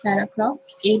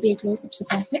 पैराग्राफ A देख लो सबसे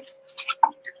पहले.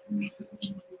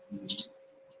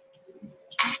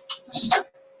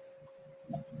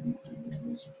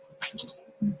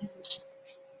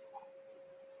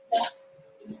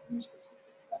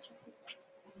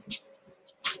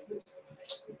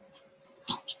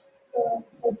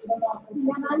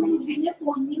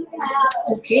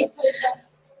 Okay,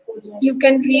 you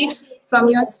can read from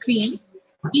your screen.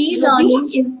 E-learning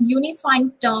is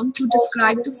unifying term to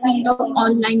describe the field of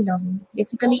online learning.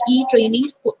 Basically,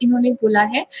 e-training को इन्होंने बोला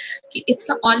है कि it's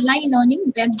a online learning,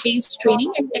 web-based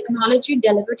training and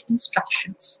technology-delivered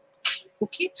instructions.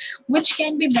 Okay, which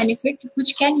can be a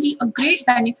great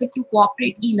benefit to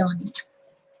corporate e-learning.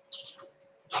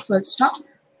 Full stop.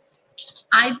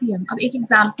 IBM, अब एक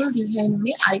example दी है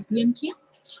इन्होंने IBM की.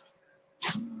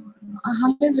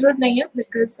 हमें जरूरत नहीं है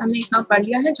बिकॉज हमने इतना पढ़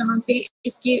लिया है. जहाँ पे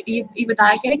इसके ये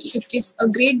बताया गया है कि it gives a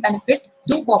great benefit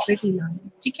to corporate e-learning.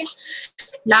 ठीक है.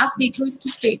 लास्ट देख लो इसकी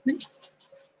statement.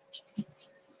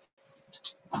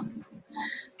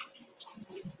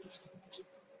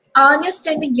 Earnest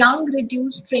and the young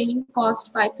reduced training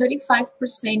cost by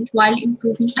 35% while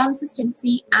improving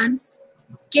consistency and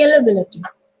scalability.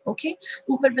 Okay,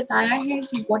 ऊपर बताया है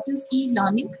कि what is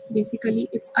e-learning? Basically,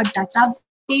 it's a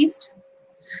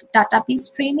database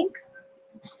training.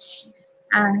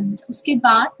 And उसके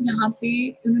बाद यहाँ पे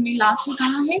उन्होंने लास्ट में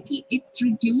कहा है कि it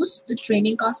reduce the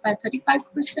training cost by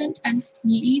 35% and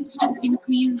leads to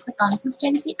increase the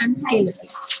consistency and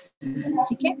scalability.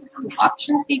 ठीक है, तो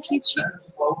ऑप्शंस देख लीजिए.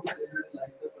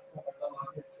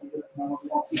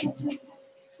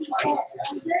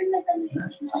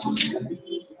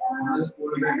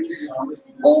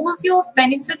 Overview of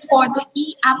benefit for the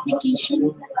application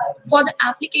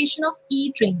of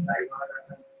e-training.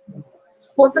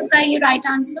 हो सकता है ये राइट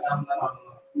आंसर.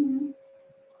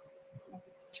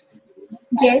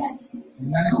 यस,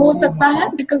 हो सकता है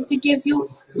बिकॉज दे गिव यू,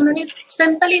 उन्होंने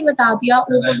सिंपली बता दिया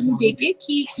ओवरव्यू देके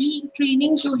कि ई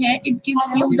ट्रेनिंग जो है it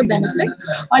gives you the benefit.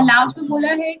 और लास्ट में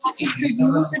बोला है कि it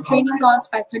reduce the training cost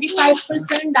by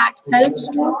 35%. That helps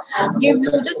to give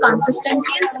you the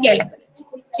consistency and scalability.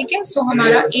 ठीक है, सो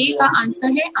हमारा ए का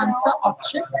आंसर है आंसर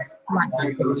ऑप्शन 1,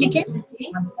 ठीक है।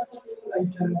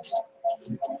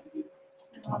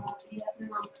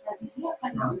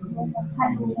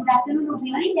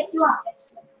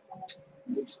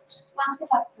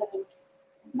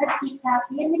 बस ठीक ठाक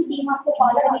है, मेरी टीम आपको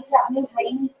कॉल कर रही थी, आपने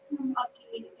उठाई नहीं।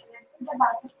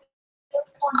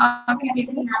 आगे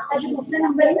देखिए, आपका जो दूसरा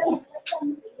नंबर है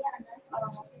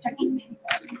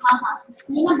हाँ हाँ,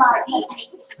 स्नेहा बाटी,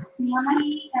 स्नेहा फ्री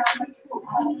हो?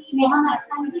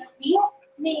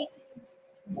 नहीं,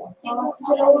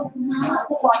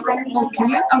 ओके,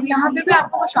 अब यहाँ पे भी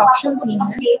आपको कुछ ऑप्शंस ही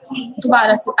हैं।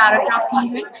 दोबारा से पैराग्राफ ही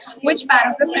है, which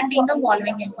paragraph contain the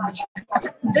following information.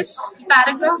 This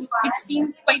paragraph it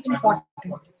seems quite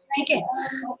important. ठीक है,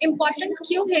 इम्पोर्टेंट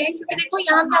क्यों है? क्योंकि देखो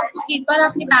यहाँ पे आपको एक बार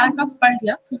आपने पैराग्राफ पढ़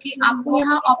लिया, क्योंकि आपको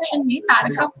यहाँ ऑप्शन में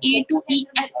paragraph A to E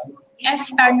F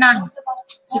पढ़ना है,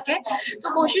 ठीक है। तो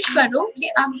कोशिश करो कि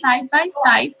आप साइड बाय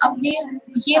साइड अपने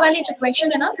ये वाले जो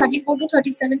क्वेश्चन है ना 34 to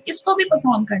 37 इसको भी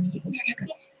परफॉर्म करने की कोशिश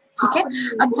करें, ठीक है।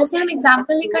 अब जैसे हम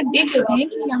एग्जांपल लेकर देख लेते हैं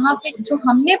कि यहाँ पे जो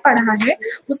हमने पढ़ा है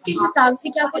उसके हिसाब से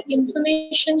क्या कोई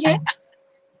इंफॉर्मेशन है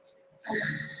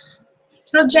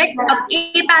प्रोजेक्ट। अब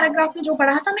ए पैराग्राफ में जो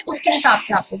पढ़ा था मैं उसके हिसाब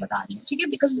से आपको बता रही हूँ, ठीक है।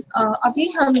 बिकॉज अभी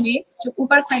हमने जो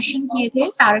ऊपर क्वेश्चन किए थे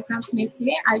पैराग्राफ्स में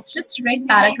से I just red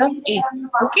paragraph A,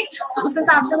 okay. सो उस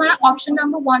हिसाब से हमारा ऑप्शन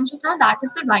नंबर 1 जो था that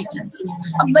is the right answer.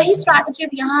 अब वही स्ट्रैटेजी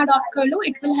अब यहाँ अडॉप्ट कर लो,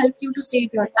 it will help you to save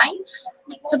your time.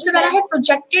 सबसे पहला है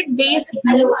projected base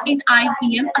in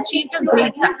IBM achieve the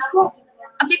great success.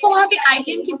 अब देखो वहाँ पे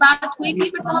IBM की बात हुई थी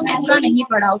बट हमने पूरा नहीं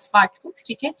पढ़ा उस पार्ट को,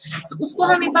 ठीक है। सो उसको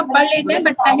हम एक बार पढ़ लेते हैं,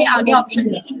 बट पहले आगे ऑप्शन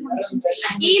लेते हैं।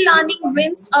 E-learning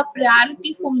wins a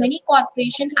priority for many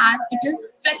corporation as it is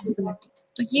flexibility.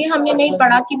 तो ये हमने नहीं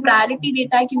पढ़ा कि प्रायोरिटी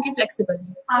देता है क्योंकि फ्लेक्सिबल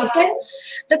है, okay.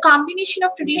 The combination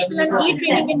of traditional and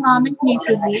ई-ट्रेनिंग environment में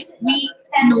प्रिवेल, वी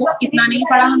नो, इतना नहीं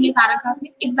पढ़ा हमने पैराग्राफ में।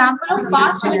 Example of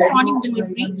fast electronic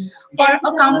delivery for a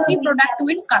company product to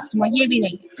its customer, ये भी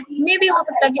नहीं है। मे भी हो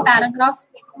सकता है कि पैराग्राफ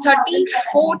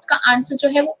 34 का आंसर जो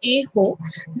है वो ए हो,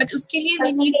 बट उसके लिए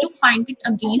we need to find it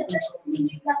again.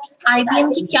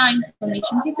 IBM की क्या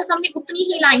इंफॉर्मेशन थी, सिर्फ हमने उतनी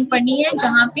ही लाइन पढ़नी है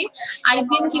जहाँ पे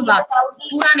IBM की बात,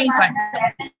 पूरा नहीं पढ़ना।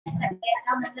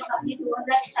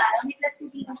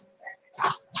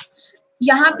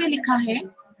 यहाँ पे लिखा है,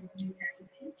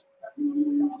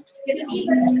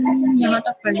 यहाँ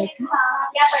तक पढ़ लेते हैं।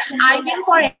 IBM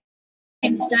फॉर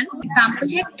instance, example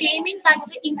है claiming that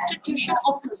the institution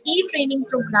of its e-training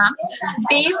program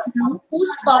Base Blue,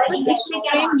 whose purpose is to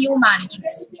train new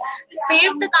managers,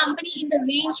 saved the company in the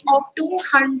range of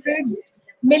 $200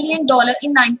 million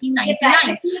in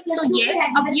 1999. So yes,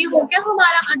 अब ये हो गया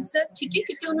हमारा answer, ठीक है,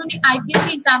 क्योंकि उन्होंने IBM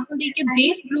के एग्जाम्पल दे के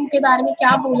बेस ब्लू के बारे में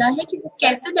क्या बोला है कि वो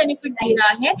कैसे बेनिफिट दे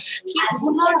रहा है, कि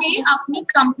उन्होंने अपनी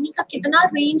कंपनी का कितना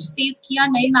रेंज सेव किया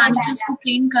नए मैनेजर्स को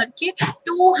ट्रेन करके,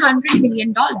 $200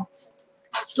 million।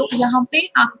 तो यहाँ पे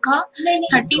आपका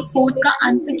 34 का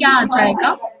आंसर क्या आ जाएगा,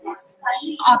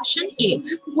 ऑप्शन ए।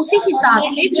 उसी हिसाब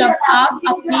से जब आप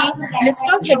अपने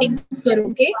लिस्ट ऑफ हेडिंग्स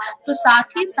करोगे तो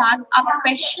साथ ही साथ आप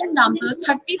क्वेश्चन नंबर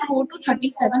 34 to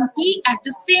 37 भी at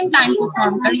the same time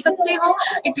perform कर सकते हो।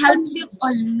 It helps you a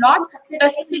lot,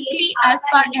 specifically as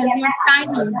far as your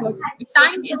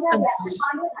time is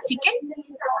concerned, ठीक है,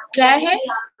 क्लियर है।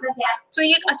 तो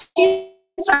ये एक अच्छी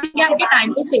स्ट्रैटेजी आपके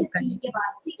टाइम को सेव करने की।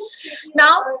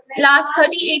 Now last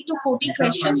 38 to 40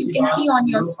 question you can see on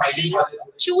your screen.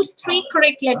 Choose 3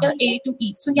 correct letter A to E।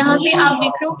 सो यहाँ पे आप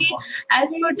देख रहे हो कि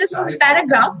एज पर दिस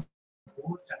पैराग्राफ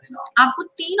आपको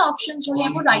 3 ऑप्शन जो है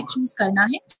वो राइट चूज करना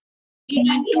है। You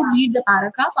need to read the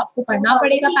paragraph, आपको पढ़ना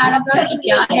पड़ेगा पैराग्राफ कि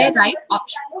क्या है right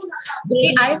options,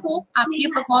 okay. I hope आप ये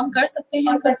परफॉर्म कर सकते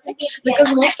हैं खुद से, because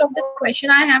most of the question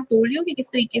I have told you कि किस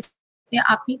तरीके से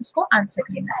आपने उसको आंसर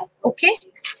करना है, ओके।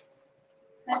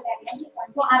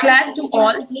 Glad to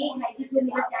all,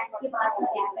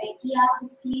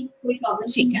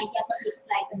 ठीक है।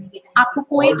 आपको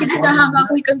कोई किसी तरह का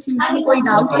कोई कंफ्यूजन, कोई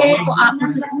डाउट है तो आप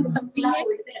मुझसे पूछ सकती हैं।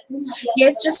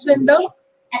 Yes Jaswinder,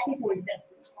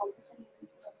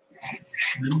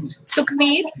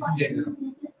 Sukhvir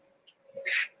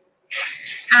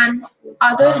and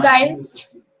other guys,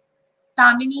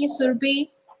 Tamini, Surbi.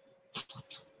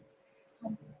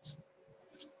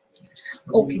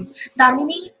 Okay,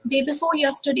 Damini, day before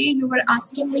yesterday you were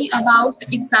asking me about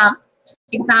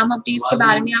exam updates के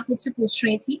बारे में आप मुझसे पूछ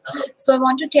रही थी। So I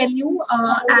want to tell you,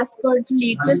 as per the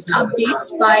latest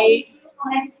updates by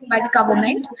the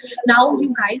government, now you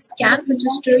guys can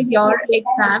register your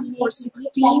exam for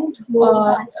 16th.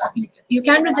 You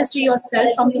can register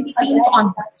yourself from 16th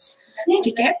onwards,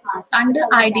 ठीक है। Under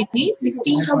IDP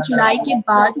 16th of July के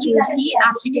बाद जो भी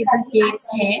applicable dates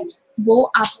हैं वो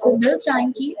आपको मिल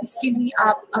जाएंगी, उसके लिए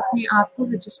आप अपने आप को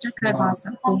रजिस्टर करवा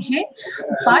सकते हैं.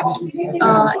 But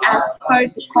as per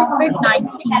the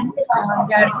COVID-19,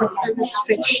 there is a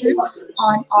restriction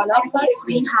on all of us.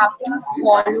 We have to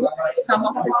follow some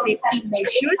of the safety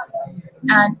measures,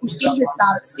 and उसके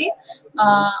हिसाब से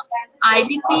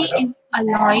IDP is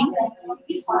allowing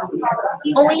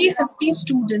only 50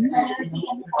 students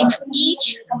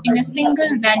in a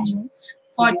single venue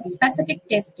for the specific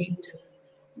test date.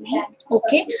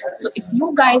 Okay, so if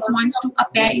you guys want to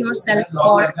prepare yourself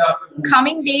for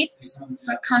coming dates,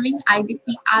 for coming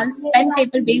IDP IELTS pen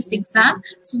paper based exam,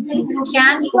 so you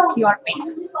can book your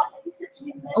paper.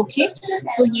 Okay,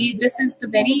 so this is the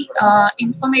very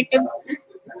informative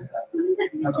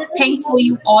thing for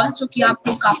you all, जो कि आप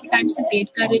लोग काफी time से wait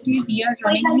कर रहे थे. We are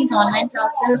running these online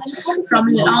classes from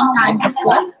a long time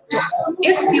before. So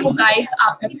if you guys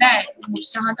are prepared, मुझे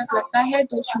जहाँ तक लगता है,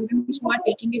 those students who are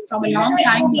taking it from a long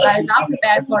time, you guys are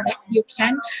prepared for it. You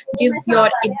can give your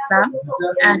exam,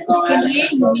 and उसके लिए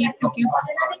you need to give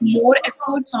more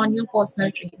efforts on your personal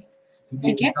training.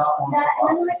 ठीक है?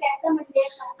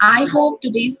 I hope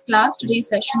today's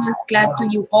session is clear to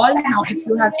you all. Now, if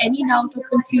you have any doubt or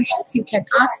confusions, you can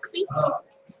ask me.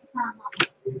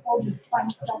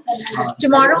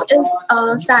 Tomorrow is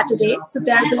Saturday, so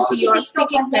there will be your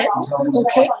speaking test.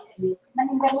 Okay.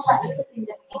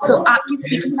 So आपकी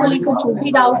speaking को लेकर जो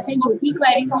भी doubts हैं, जो भी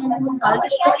queries हैं, हम कल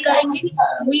डिस्कस करेंगे.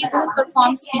 We will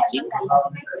perform speaking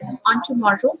on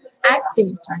tomorrow at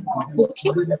same time. Okay.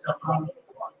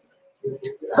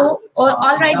 So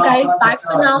all right guys, bye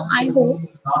for now. I hope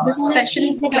this session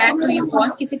is clear to you all.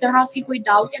 किसी तरह की कोई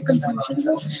डाउट या कंफ्यूजन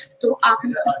हो तो आप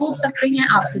मुझसे पूछ सकते हैं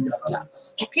after this class.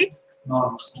 Okay?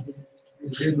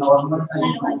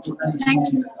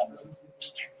 Thank you.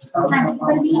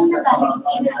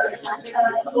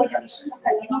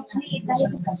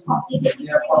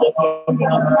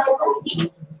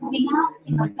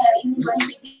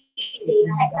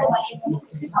 check करवाइए